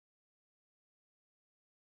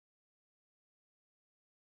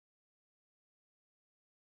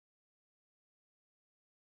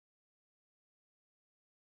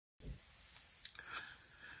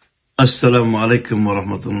Assalamu alaikum wa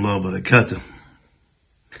rahmatullahi wa barakatuh.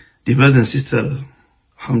 Dear brothers and sisters,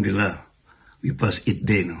 alhamdulillah, we passed 8th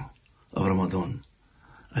day now of Ramadan.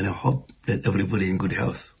 And I hope that everybody in good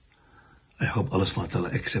health. I hope Allah subhanahu wa ta'ala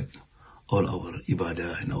accept all our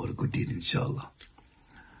ibadah and our good deed, inshallah.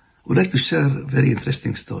 We'd like to share a very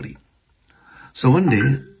interesting story. So one day,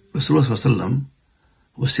 Rasulullah sallallahu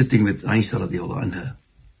was sitting with Aisha radiallahu anha,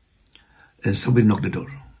 and somebody knocked the door.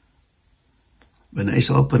 When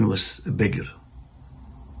Aisha opened, was a beggar,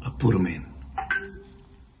 a poor man.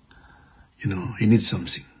 He needs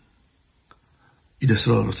something.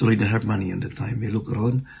 Rasulullah didn't have money at the time. He looked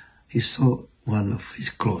around, he saw one of his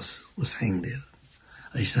clothes was hanging there.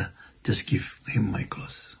 Aisha, just give him my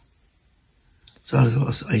clothes. So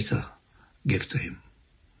Aisha gave to him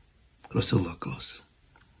Rasulullah clothes.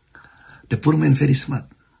 The poor man, very smart.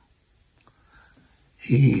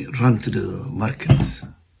 He ran to the market,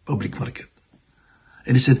 public market.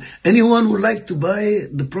 And he said, anyone would like to buy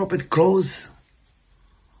the Prophet clothes?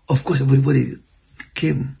 Of course, everybody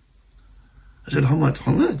came. I said, how much?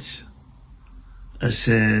 How much? I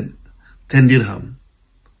said, 10 dirham.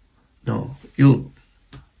 No, you.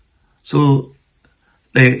 So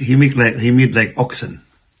he made like oxen,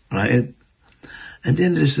 right? And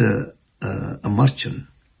then there's a merchant,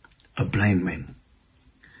 a blind man.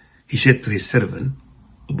 He said to his servant,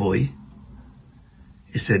 a boy,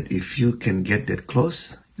 he said, if you can get that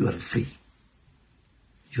clothes, you are free.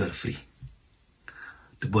 You are free.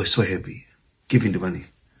 The boy so happy. Give him the money.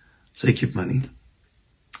 So he kept money.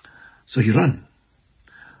 So he ran.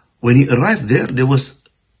 When he arrived there was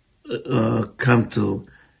come to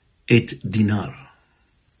 8 dinar.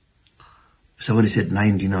 Somebody said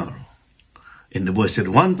 9 dinar. And the boy said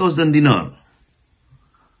 1,000 dinar.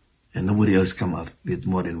 And nobody else come up with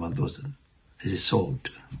more than 1,000. He said, sold.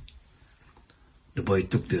 The boy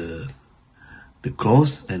took the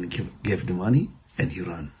clothes and gave the money, and he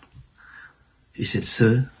ran. He said,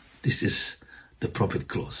 sir, this is the Prophet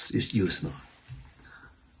clothes. It's yours now.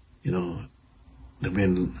 The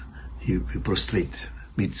man, he prostrate,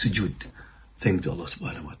 made sujud, thanked Allah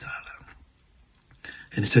subhanahu wa ta'ala.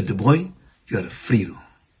 And he said, the boy, you are free now.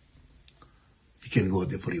 You can go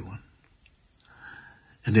there for you want.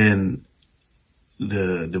 And then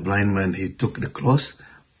the blind man, he took the clothes,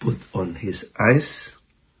 put on his eyes,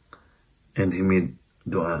 and he made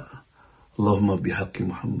dua. Allahumma bihaqqi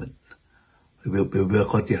Muhammad,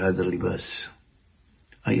 biwaqati hadha libas,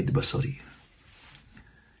 ayat basari.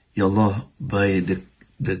 Ya Allah, by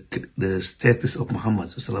the status of Muhammad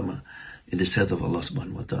sallallahu in the sight of Allah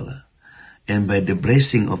subhanahu wa ta'ala, and by the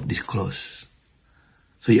blessing of this clothes.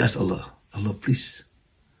 So he asked Allah, Allah, please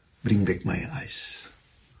bring back my eyes,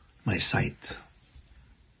 my sight.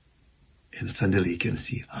 And suddenly he can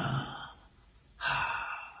see.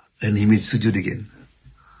 And he made sujud again.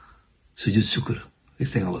 Sujud syukur. He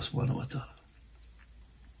thanked Allah subhanahu wa ta'ala.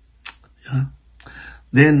 Yeah.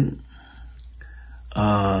 Then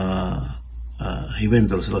he went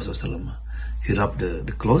to Rasulullah sallallahu. He rubbed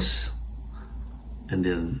the clothes, and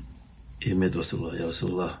then he met Rasulullah. Ya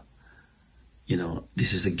Rasulullah,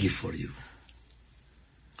 this is a gift for you.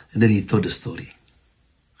 And then he told the story.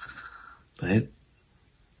 Right?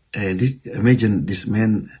 And imagine this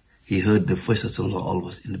man, he heard the voice of Rasulullah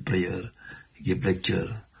always in the prayer. He gave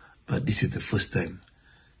lecture. But this is the first time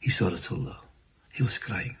he saw Rasulullah. He was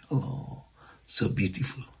crying. Oh, so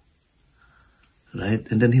beautiful. Right?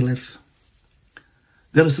 And then he left.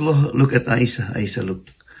 Then Rasulullah looked at Aisha. Aisha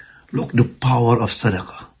look the power of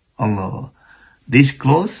Sadaqah. Allah. These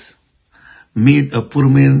clothes made a poor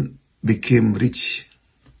man became rich.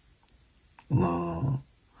 Allah.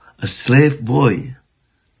 A slave boy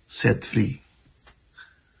set free.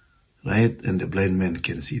 Right? And the blind man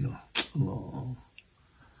can see now. Allah.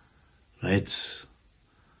 Right?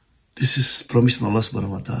 This is promise from Allah subhanahu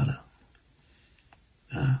wa ta'ala.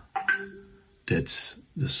 That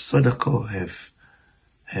the Sadaqah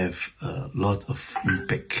have a lot of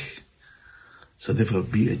impact. So therefore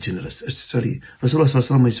be a generous. Actually, Rasulullah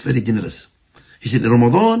sallallahu is very generous. He said in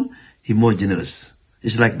Ramadan, he more generous.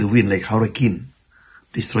 It's like the wind, like hurricane.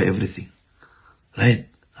 Destroy everything. Right?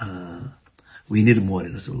 We need more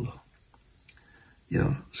than Rasulullah.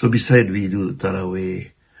 So beside we do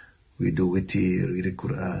Tarawih, we do Witir, we read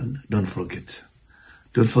Quran. Don't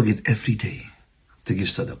forget every day to give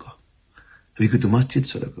Sadaqah. We go to Masjid,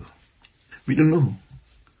 Sadaqah. We don't know.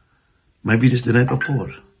 Maybe this is the night of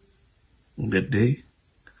poor. On that day,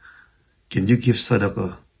 can you give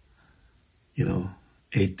Sadaqah?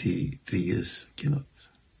 83 years, cannot.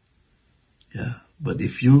 Yeah, but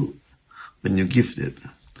when you give that,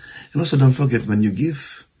 and also don't forget when you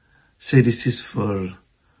give, say this is for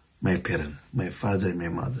my parent, my father and my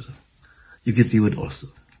mother. you get reward also.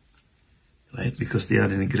 Right? Because they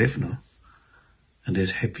are in a grave now. And they're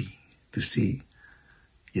happy to see,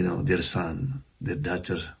 their son, their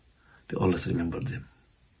daughter, they always remember them.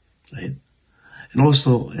 Right? And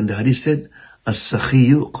also, in the hadith said,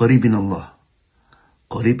 As-sakhiyu qarib min Allah.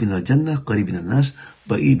 Qarib min al-jannah, qarib min al-nas,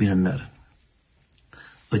 ba'ib min al-nar.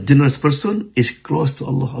 A generous person is close to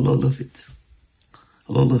Allah. Allah love it.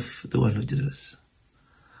 Allah love the one who is generous.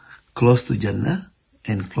 Close to Jannah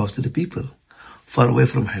and close to the people. Far away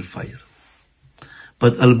from hellfire.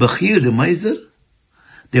 But al-bakhir, the miser,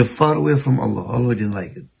 they're far away from Allah. Allah didn't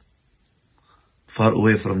like it. Far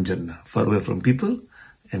away from Jannah. Far away from people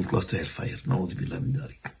and close to hellfire. Na'udhu billah min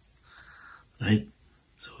dhalik. Right?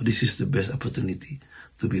 So this is the best opportunity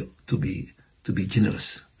to be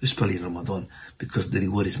generous, especially in Ramadan, because the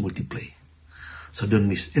reward is multiplied. So don't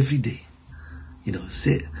miss every day.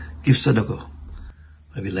 Give sadaqah.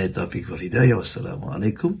 Wabillahi taufiq wal hidayah. Wassalamu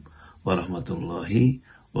alaikum warahmatullahi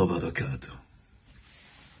wabarakatuh.